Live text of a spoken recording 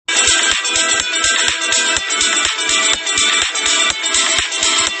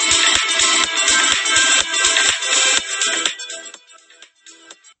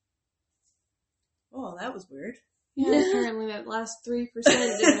Oh, that was weird. Yeah, apparently that last 3%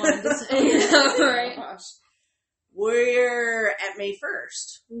 didn't want to say it. Right. Oh, gosh. We're at May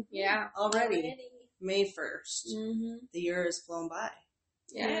 1st. Yeah. Already. May 1st. Mm-hmm. The year has flown by.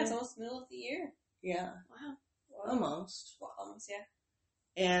 Yeah, it's almost the middle of the year. Yeah. Wow. Almost. Well, almost, yeah.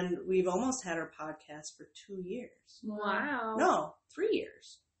 And we've almost had our podcast for 2 years. Wow. No, 3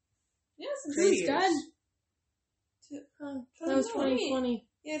 years. Yeah, since 3 It's years. done. That was 2020.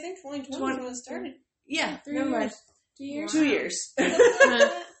 Yeah, I think 2020 was when it started. Yeah, 3 never mind. years. 2 years? 2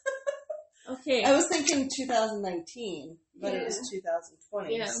 years. Okay. I was thinking 2019, but it was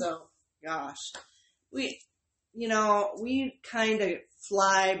 2020. Yeah. So, gosh. We kind of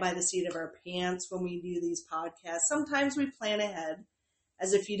fly by the seat of our pants when we do these podcasts. Sometimes we plan ahead,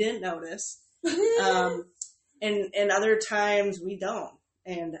 as if you didn't notice. And other times we don't.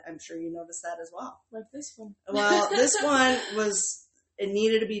 And I'm sure you noticed that as well. Like this one. Well, this one it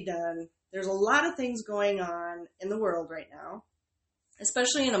needed to be done. There's a lot of things going on in the world right now,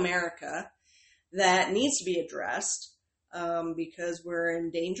 especially in America, that needs to be addressed because we're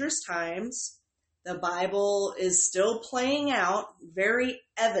in dangerous times. The Bible is still playing out, very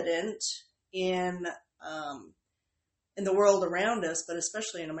evident in the world around us, but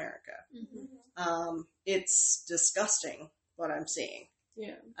especially in America. Mm-hmm. It's disgusting what I'm seeing.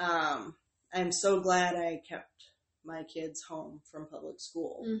 Yeah. I'm so glad I kept my kids home from public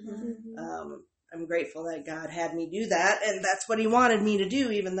school. Mm-hmm. I'm grateful that God had me do that, and that's what He wanted me to do,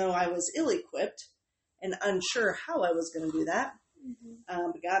 even though I was ill-equipped and unsure how I was going to do that.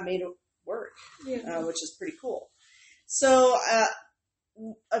 Mm-hmm. But God made it work, Yeah. which is pretty cool. So,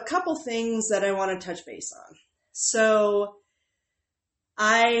 a couple things that I want to touch base on. So,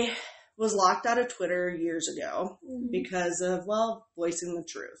 I was locked out of Twitter years ago because of, voicing the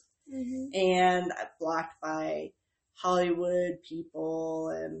truth. Mm-hmm. And blocked by Hollywood people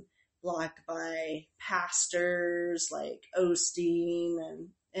and blocked by pastors like Osteen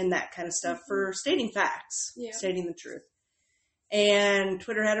and that kind of stuff for stating facts, stating the truth. And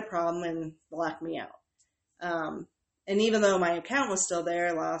Twitter had a problem and blocked me out. And even though my account was still there,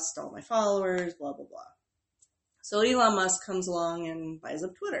 I lost all my followers, blah, blah, blah. So Elon Musk comes along and buys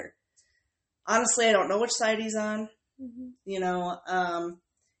up Twitter. Honestly, I don't know which side he's on. Mm-hmm.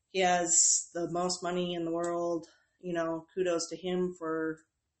 He has the most money in the world. Kudos to him for,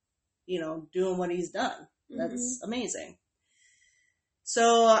 doing what he's done. That's amazing.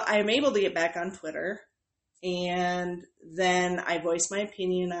 So I'm able to get back on Twitter. And then I voiced my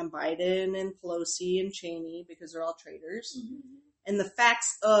opinion on Biden and Pelosi and Cheney because they're all traitors. Mm-hmm. And the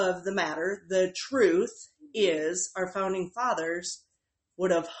facts of the matter, the truth is our founding fathers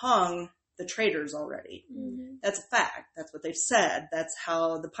would have hung the traitors already. Mm-hmm. That's a fact. That's what they've said. That's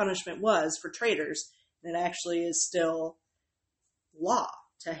how the punishment was for traitors. And it actually is still law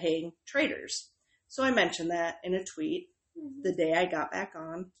to hang traitors. So I mentioned that in a tweet the day I got back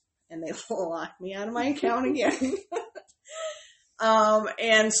on, and they locked me out of my account again.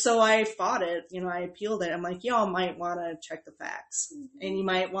 And so I fought it. I appealed it. I'm like, y'all might want to check the facts. Mm-hmm. And you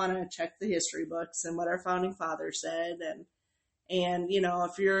might want to check the history books and what our founding fathers said. And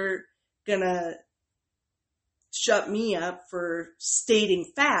if you're going to shut me up for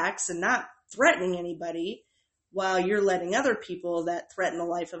stating facts and not threatening anybody while you're letting other people that threaten the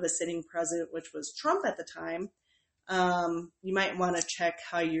life of a sitting president, which was Trump at the time, you might want to check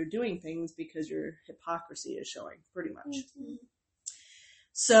how you're doing things because your hypocrisy is showing pretty much. Mm-hmm.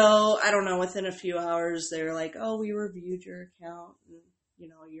 So, I don't know, within a few hours, they're like, oh, we reviewed your account and,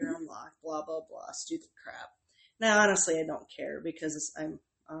 you're unlocked, blah, blah, blah, stupid crap. Now, honestly, I don't care because I'm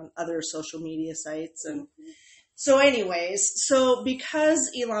on other social media sites. And so anyways, because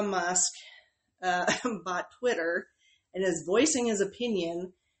Elon Musk bought Twitter and is voicing his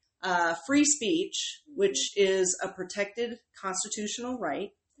opinion, free speech, which is a protected constitutional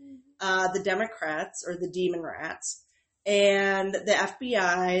right, the Democrats, or the Demon Rats, and the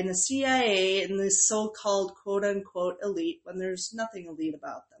FBI and the CIA and this so-called quote-unquote elite, when there's nothing elite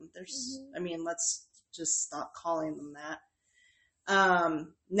about them. Let's just stop calling them that.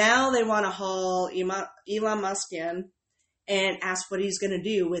 Now they want to haul Elon Musk in and ask what he's going to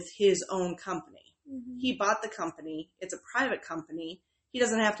do with his own company. Mm-hmm. He bought the company. It's a private company. He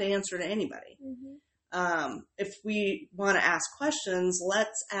doesn't have to answer to anybody. Mm-hmm. If we want to ask questions,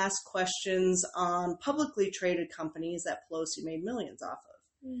 let's ask questions on publicly traded companies that Pelosi made millions off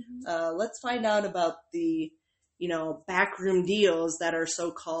of. Mm-hmm. Let's find out about the, backroom deals that are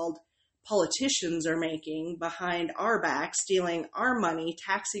so-called politicians are making behind our back, stealing our money,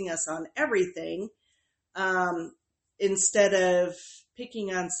 taxing us on everything, instead of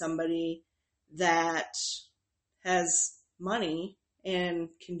picking on somebody that has money and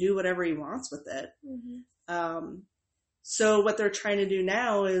can do whatever he wants with it. So what they're trying to do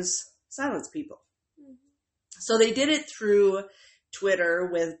now is silence people. So they did it through Twitter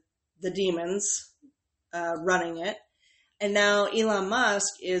with the demons running it. And now Elon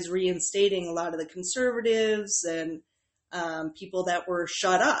Musk is reinstating a lot of the conservatives and people that were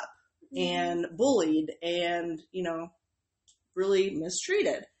shut up and bullied and, really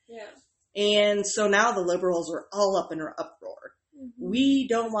mistreated. Yeah. And so now the liberals are all up in an uproar. We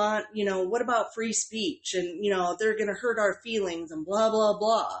don't want, what about free speech? And, they're going to hurt our feelings and blah, blah,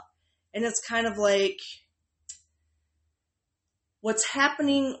 blah. And it's kind of like, what's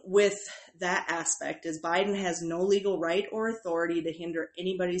happening with that aspect is Biden has no legal right or authority to hinder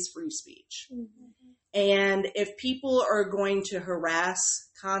anybody's free speech. And if people are going to harass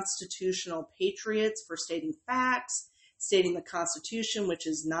constitutional patriots for stating facts, stating the Constitution, which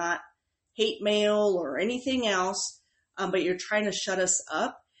is not hate mail or anything else, but you're trying to shut us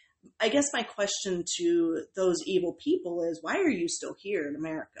up, I guess my question to those evil people is, why are you still here in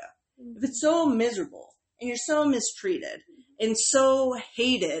America? If it's so miserable and you're so mistreated and so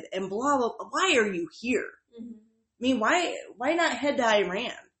hated and blah, blah, blah, why are you here? I mean, why not head to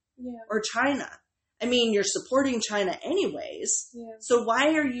Iran or China? I mean, you're supporting China anyways. So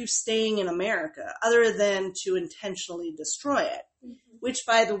why are you staying in America other than to intentionally destroy it? Which,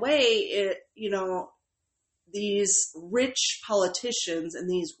 by the way, these rich politicians and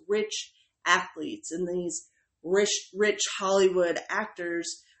these rich athletes and these rich Hollywood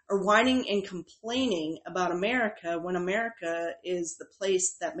actors are whining and complaining about America when America is the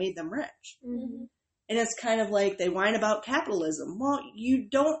place that made them rich. And it's kind of like they whine about capitalism. Well, you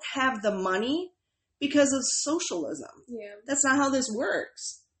don't have the money because of socialism. That's not how this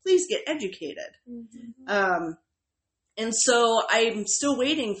works. Please get educated. And so I'm still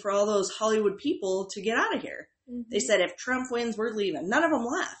waiting for all those Hollywood people to get out of here. They said, if Trump wins, we're leaving. None of them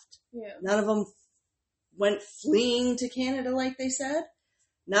left. None of them went fleeing to Canada like they said.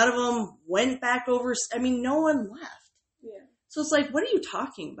 None of them went back over. I mean, no one left. So it's like, what are you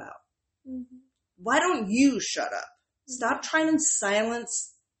talking about? Why don't you shut up? Stop trying to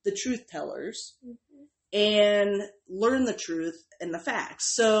silence the truth tellers and learn the truth and the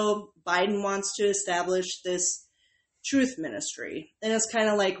facts. So Biden wants to establish this truth ministry. And it's kind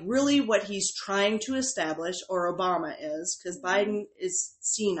of like really what he's trying to establish, or Obama is, because Biden is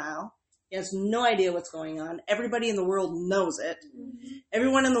senile. He has no idea what's going on. Everybody in the world knows it.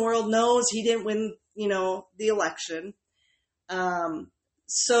 Everyone in the world knows he didn't win, the election.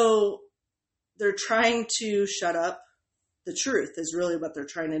 So they're trying to shut up the truth is really what they're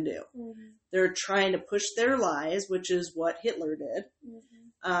trying to do. They're trying to push their lies, which is what Hitler did.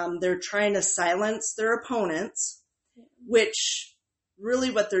 They're trying to silence their opponents, which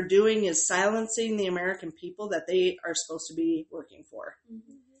really what they're doing is silencing the American people that they are supposed to be working for.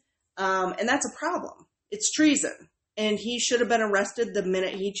 And that's a problem. It's treason. And he should have been arrested the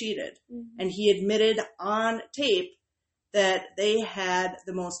minute he cheated. And he admitted on tape that they had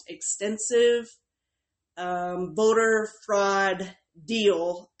the most extensive voter fraud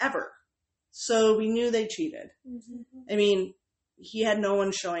deal ever. So we knew they cheated. I mean, he had no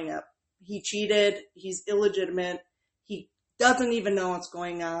one showing up. He cheated. He's illegitimate. He doesn't even know what's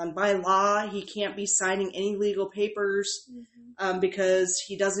going on. By law, he can't be signing any legal papers because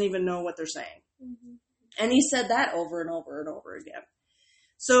he doesn't even know what they're saying. And he said that over and over and over again.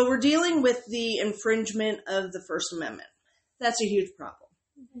 So we're dealing with the infringement of the First Amendment. That's a huge problem.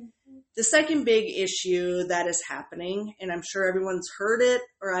 The second big issue that is happening, and I'm sure everyone's heard it,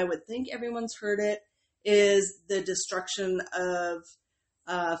 or I would think everyone's heard it, is the destruction of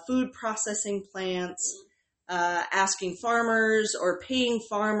food processing plants, asking farmers or paying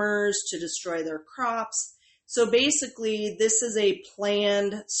farmers to destroy their crops. So basically, this is a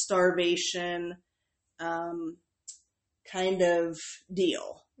planned starvation kind of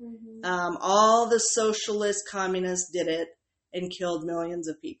deal. All the socialist communists did it and killed millions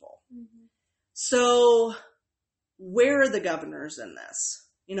of people. So where are the governors in this?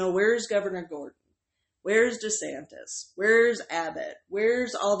 Where's Governor Gordon? Where's DeSantis? Where's Abbott?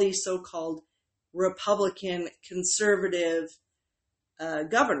 Where's all these so-called Republican conservative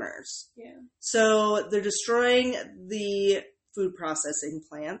governors? So they're destroying the food processing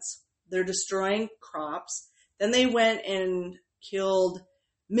plants. They're destroying crops. Then they went and killed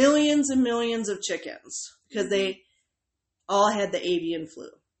millions and millions of chickens because they all had the avian flu.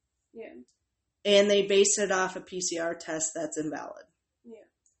 And they based it off a PCR test that's invalid.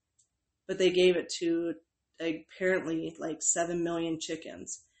 but they gave it to apparently like 7 million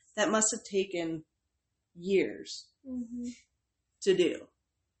chickens. That must have taken years to do.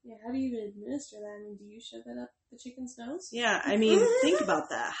 Yeah, how do you even administer that? I mean, do you shove that up the chicken's nose? Yeah, I mean, think about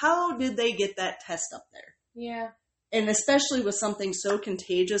that. How did they get that test up there? Yeah. And especially with something so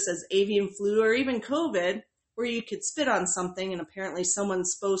contagious as avian flu or even COVID, where you could spit on something and apparently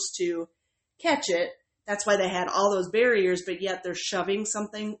someone's supposed to catch it. That's why they had all those barriers, but yet they're shoving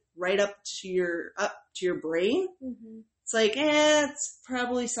something right up to your brain. Mm-hmm. It's like, it's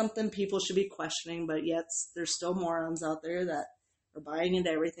probably something people should be questioning, but yet there's still morons out there that are buying into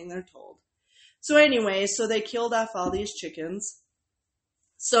everything they're told. So anyway, so they killed off all these chickens.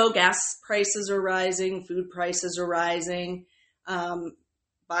 So gas prices are rising, food prices are rising. Biden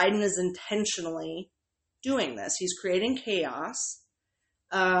is intentionally doing this. He's creating chaos.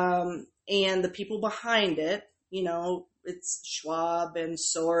 And the people behind it, you know, it's Schwab and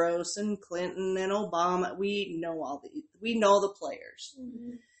Soros and Clinton and Obama. We know we know the players.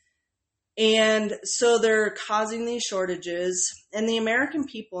 Mm-hmm. And so they're causing these shortages, and the American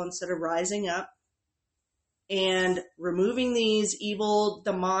people, instead of rising up and removing these evil,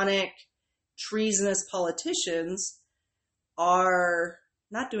 demonic, treasonous politicians, are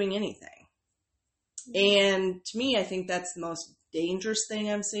not doing anything. And to me, I think that's the most dangerous thing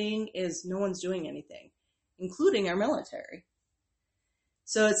I'm seeing is no one's doing anything, including our military.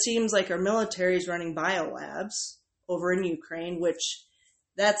 So it seems like our military is running biolabs over in Ukraine, which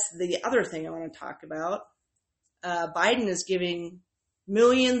that's the other thing I want to talk about. Biden is giving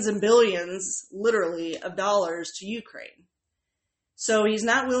millions and billions, literally, of dollars to Ukraine. So he's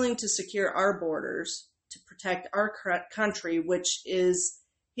not willing to secure our borders to protect our country, which is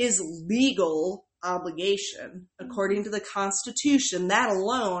his legal obligation. According to the Constitution, that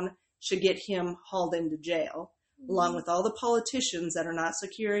alone should get him hauled into jail, along with all the politicians that are not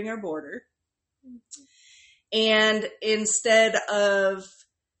securing our border. And instead of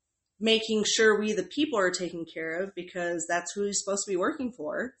making sure we, the people, are taken care of, because that's who he's supposed to be working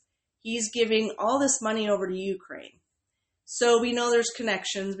for, he's giving all this money over to Ukraine. So we know there's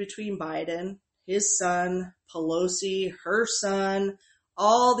connections between Biden, his son, Pelosi, her son.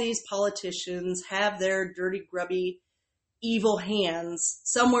 All these politicians have their dirty, grubby, evil hands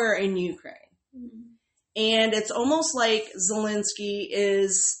somewhere in Ukraine. Mm-hmm. And it's almost like Zelensky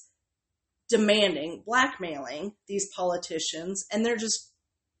is demanding, blackmailing these politicians, and they're just,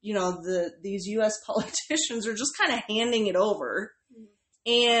 you know, these U.S. politicians are just kind of handing it over,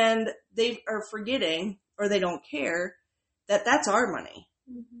 and they are forgetting, or they don't care, that that's our money.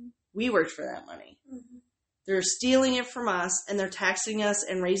 Mm-hmm. We worked for that money. Mm-hmm. They're stealing it from us, and they're taxing us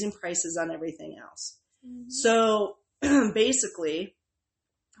and raising prices on everything else. Mm-hmm. So basically,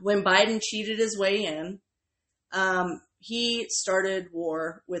 when Biden cheated his way in, he started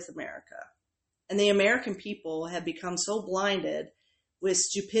war with America. And the American people have become so blinded with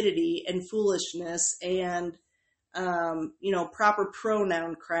stupidity and foolishness and, proper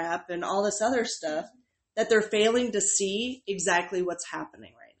pronoun crap and all this other stuff that they're failing to see exactly what's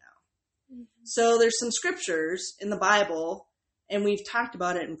happening right now. Mm-hmm. So there's some scriptures in the Bible, and we've talked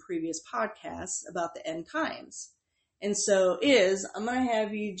about it in previous podcasts about the end times. And so I'm going to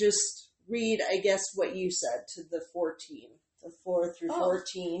have you just read, I guess, what you said to the 14, the 4 through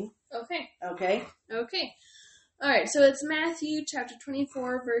 14. Okay. All right, so it's Matthew chapter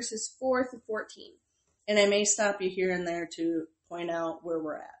 24, verses 4 through 14. And I may stop you here and there to point out where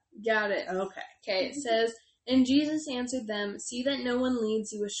we're at. Got it. Okay, it says, And Jesus answered them, See that no one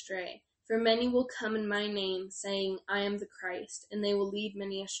leads you astray, for many will come in my name, saying, I am the Christ, and they will lead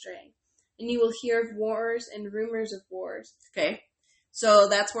many astray. And you will hear of wars and rumors of wars. Okay, so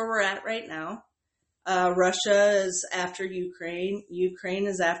that's where we're at right now. Russia is after Ukraine. Ukraine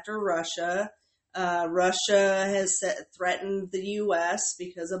is after Russia. Russia has threatened the U.S.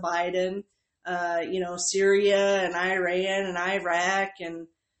 because of Biden. Syria and Iran and Iraq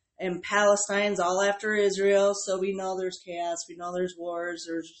and Palestine's all after Israel. So we know there's chaos. We know there's wars.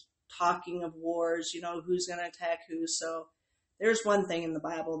 There's talking of wars. Who's going to attack who. So there's one thing in the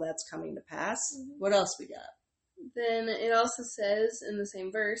Bible that's coming to pass. Mm-hmm. What else we got? Then it also says in the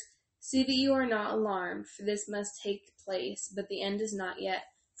same verse, See that you are not alarmed, for this must take place, but the end is not yet.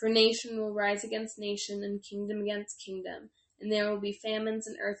 For nation will rise against nation and kingdom against kingdom, and there will be famines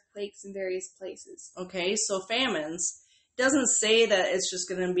and earthquakes in various places. Okay, so famines doesn't say that it's just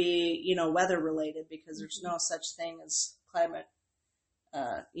going to be, weather related, because there's no such thing as climate,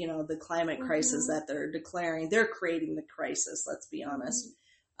 the climate crisis that they're declaring. They're creating the crisis, let's be honest.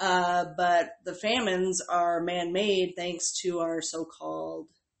 But the famines are man-made thanks to our so-called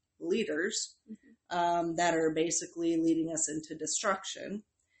leaders that are basically leading us into destruction.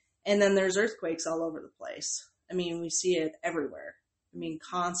 And then there's earthquakes all over the place. I mean, we see it everywhere. I mean,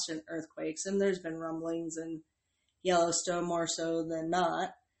 constant earthquakes. And there's been rumblings in Yellowstone more so than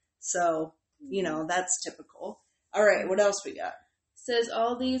not. So, that's typical. All right, what else we got? Says,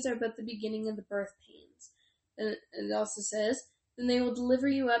 all these are but the beginning of the birth pains. And it also says, then they will deliver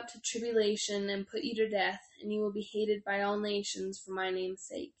you up to tribulation and put you to death, and you will be hated by all nations for my name's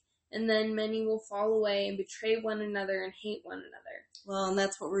sake. And then many will fall away and betray one another and hate one another. Well, and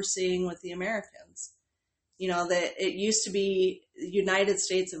that's what we're seeing with the Americans. That it used to be United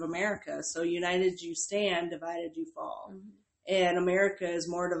States of America. So united you stand, divided you fall. Mm-hmm. And America is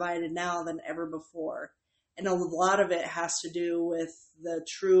more divided now than ever before. And a lot of it has to do with the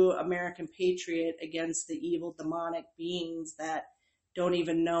true American patriot against the evil demonic beings that don't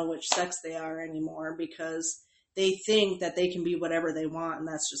even know which sex they are anymore because they think that they can be whatever they want, and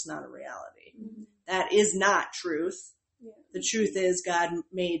that's just not a reality. Mm-hmm. That is not truth. Yeah. The truth is God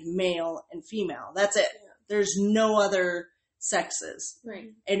made male and female. That's it. Yeah. There's no other sexes.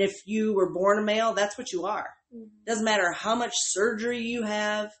 Right. And if you were born a male, that's what you are. Mm-hmm. Doesn't matter how much surgery you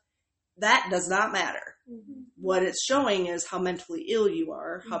have. That does not matter. Mm-hmm. What it's showing is how mentally ill you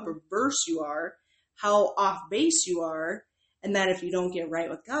are, how perverse you are, how off base you are, and that if you don't get right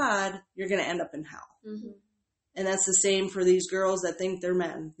with God, you're going to end up in hell. Mm-hmm. And that's the same for these girls that think they're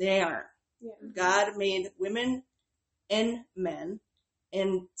men. They aren't. Yeah. God made women and men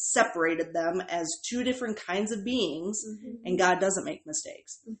and separated them as two different kinds of beings, and God doesn't make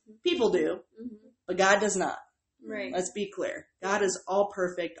mistakes. Mm-hmm. People do, but God does not. Right. Let's be clear. God is all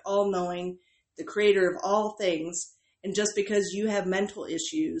perfect, all knowing, the creator of all things. And just because you have mental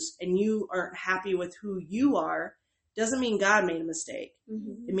issues and you aren't happy with who you are, doesn't mean God made a mistake.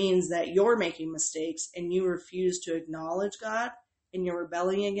 Mm-hmm. It means that you're making mistakes and you refuse to acknowledge God and you're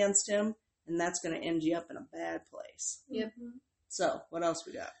rebelling against him. And that's going to end you up in a bad place. Yep. So, what else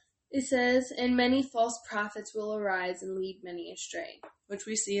we got? It says, and many false prophets will arise and lead many astray. Which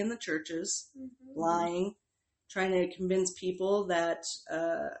we see in the churches, lying, trying to convince people that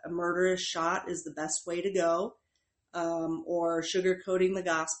a murderous shot is the best way to go, or sugarcoating the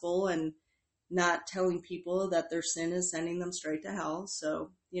gospel and not telling people that their sin is sending them straight to hell.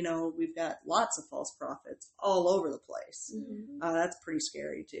 So, we've got lots of false prophets all over the place. Mm-hmm. That's pretty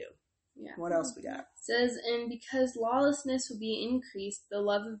scary too. Yeah. What else we got? It says, and because lawlessness will be increased, the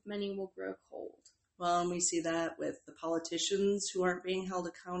love of many will grow cold. Well, and we see that with the politicians who aren't being held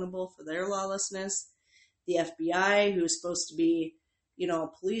accountable for their lawlessness. The FBI, who's supposed to be, a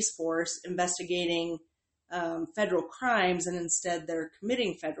police force investigating federal crimes, and instead they're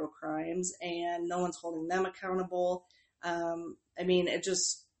committing federal crimes, and no one's holding them accountable. It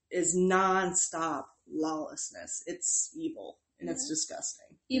just is nonstop lawlessness. It's evil, and it's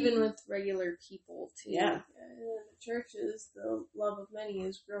disgusting. Even with regular people, too. Yeah. In the churches, the love of many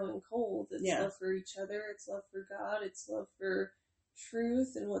is growing cold. It's love for each other. It's love for God. It's love for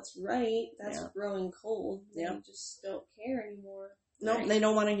truth and what's right. That's growing cold. They just don't care anymore. No, they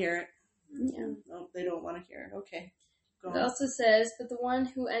don't want to hear it. Yeah. No, they don't want to hear it. Okay. It also says, but the one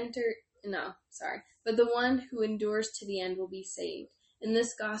who endures to the end will be saved. And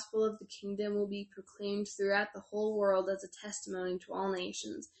this gospel of the kingdom will be proclaimed throughout the whole world as a testimony to all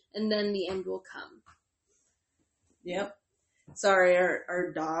nations, and then the end will come. Yep. Sorry,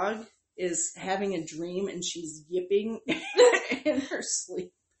 our dog is having a dream and she's yipping in her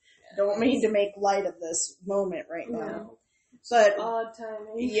sleep. Don't mean to make light of this moment right now. But odd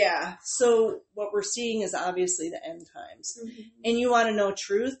timing. Yeah. So what we're seeing is obviously the end times. Mm-hmm. And you want to know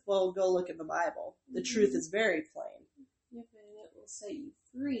truth? Well, go look in the Bible. The truth is very plain. Yep, and it will set you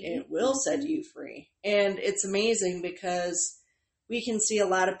free. It will set you free. And it's amazing because we can see a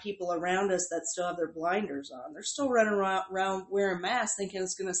lot of people around us that still have their blinders on. They're still running around wearing masks thinking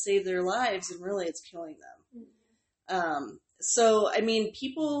it's going to save their lives, and really it's killing them. Mm-hmm.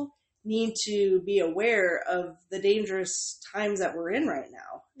 People need to be aware of the dangerous times that we're in right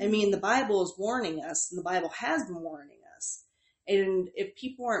now. The Bible is warning us, and the Bible has been warning us. And if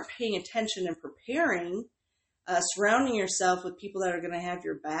people aren't paying attention and preparing, surrounding yourself with people that are going to have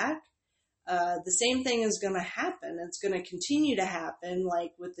your back, the same thing is going to happen. It's going to continue to happen,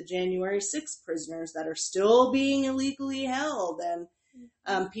 like with the January 6th prisoners that are still being illegally held,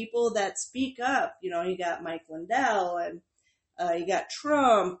 and people that speak up. You got Mike Lindell, and you got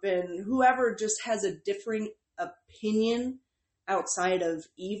Trump, and whoever just has a different opinion outside of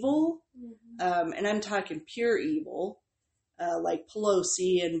evil. Mm-hmm. And I'm talking pure evil, like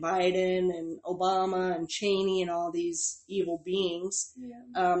Pelosi and Biden and Obama and Cheney and all these evil beings.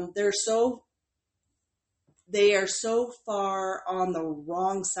 Yeah. They are so far on the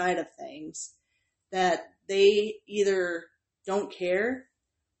wrong side of things that they either don't care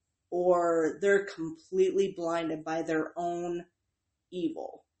or they're completely blinded by their own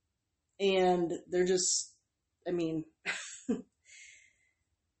evil. And they're just, I mean,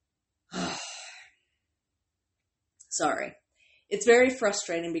 sorry. It's very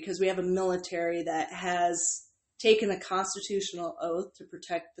frustrating because we have a military that has taken a constitutional oath to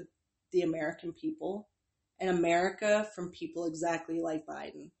protect the American people and America from people exactly like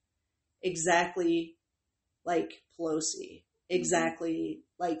Biden, exactly like Pelosi, exactly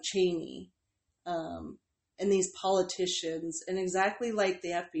like Cheney, and these politicians, and exactly like the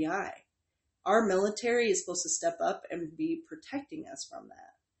FBI. Our military is supposed to step up and be protecting us from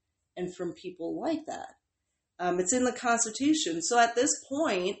that and from people like that. It's in the Constitution. So at this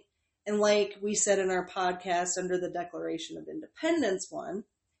point, and like we said in our podcast under the Declaration of Independence one,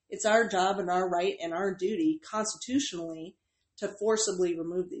 it's our job and our right and our duty constitutionally to forcibly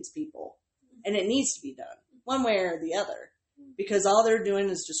remove these people. And it needs to be done one way or the other, because all they're doing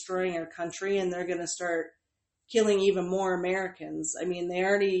is destroying our country, and they're going to start killing even more Americans. I mean, they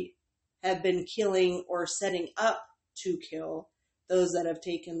already have been killing or setting up to kill those that have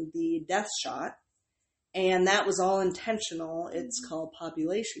taken the death shot. And that was all intentional. It's called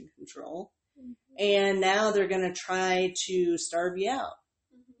population control. And now they're going to try to starve you out.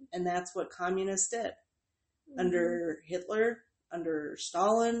 And that's what communists did. Under Hitler, under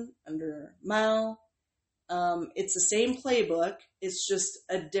Stalin, under Mao. It's the same playbook. It's just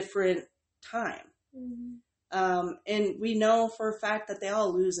a different time. And we know for a fact that they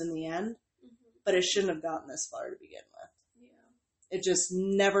all lose in the end. But it shouldn't have gotten this far to begin with. It just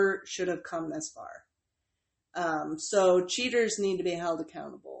never should have come this far. So cheaters need to be held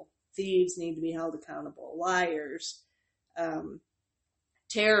accountable. Thieves need to be held accountable. Liars,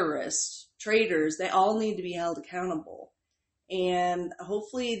 terrorists, traitors, they all need to be held accountable. And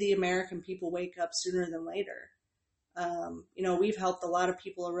hopefully the American people wake up sooner than later. You know, we've helped a lot of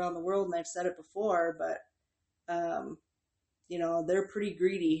people around the world, and I've said it before, but, you know, they're pretty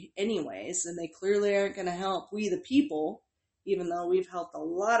greedy anyways, and they clearly aren't going to help we the people, even though we've helped a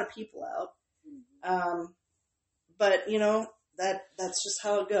lot of people out. But, you know, that's just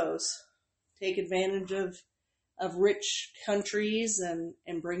how it goes. Take advantage of rich countries and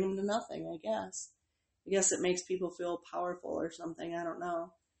bring them to nothing, I guess. I guess it makes people feel powerful or something. I don't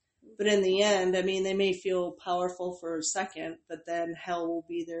know. But in the end, I mean, they may feel powerful for a second, but then hell will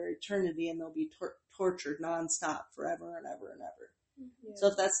be their eternity, and they'll be tortured nonstop forever and ever and ever. So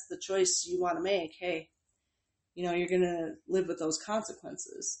if that's the choice you want to make, hey, you know, you're going to live with those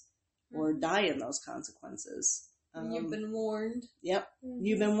consequences or die in those consequences. You've been warned. Yep.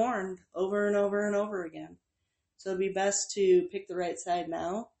 You've been warned over and over and over again. So it'd be best to pick the right side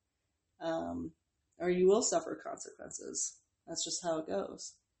now, or you will suffer consequences. That's just how it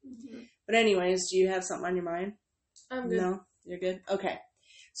goes. But anyways, do you have something on your mind? I'm good. No? You're good? Okay.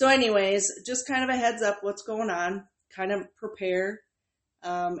 So anyways, just kind of a heads up what's going on. Kind of prepare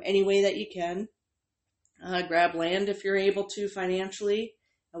any way that you can. Grab land if you're able to financially.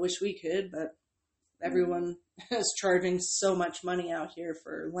 I wish we could, but everyone is charging so much money out here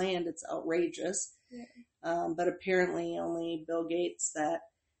for land. It's outrageous. But apparently only Bill Gates, that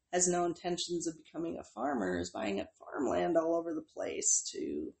has no intentions of becoming a farmer, is buying up farmland all over the place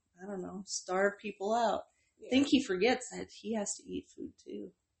to, I don't know, starve people out. I think he forgets that he has to eat food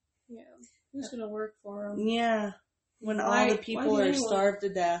too. Who's going to work for him? Yeah. When all the people are starved to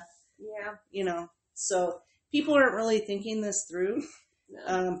death. You know, so people aren't really thinking this through.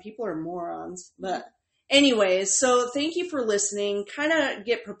 No. People are morons. But anyways, so thank you for listening. Kind of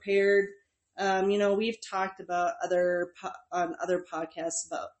get prepared. You know, we've talked about on other podcasts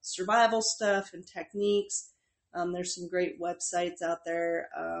about survival stuff and techniques. There's some great websites out there,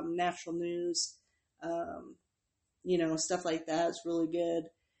 Natural News, you know, stuff like that is really good.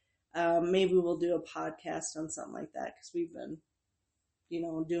 Maybe we'll do a podcast on something like that, because we've been, you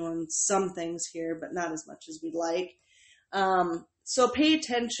know, doing some things here, but not as much as we'd like. So pay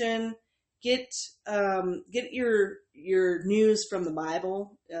attention. Get your news from the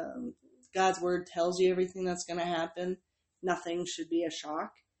Bible. God's word tells you everything that's going to happen. Nothing should be a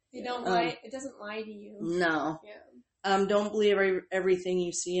shock. They don't lie. It doesn't lie to you. No. Don't believe everything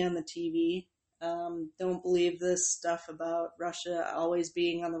you see on the TV. Don't believe this stuff about Russia always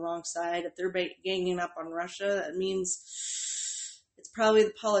being on the wrong side. If they're ganging up on Russia, it means it's probably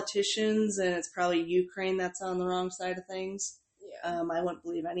the politicians, and it's probably Ukraine that's on the wrong side of things. I wouldn't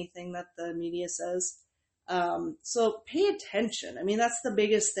believe anything that the media says. So pay attention. I mean, that's the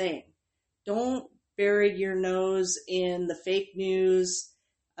biggest thing. Don't bury your nose in the fake news.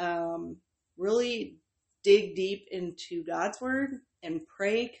 Really dig deep into God's word and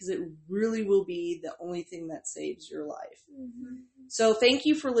pray, because it really will be the only thing that saves your life. Mm-hmm. So thank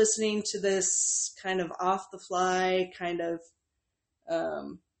you for listening to this kind of off the fly kind of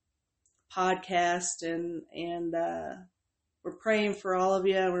podcast, and we're praying for all of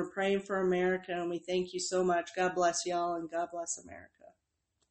you. We're praying for America, and we thank you so much. God bless y'all, and God bless America.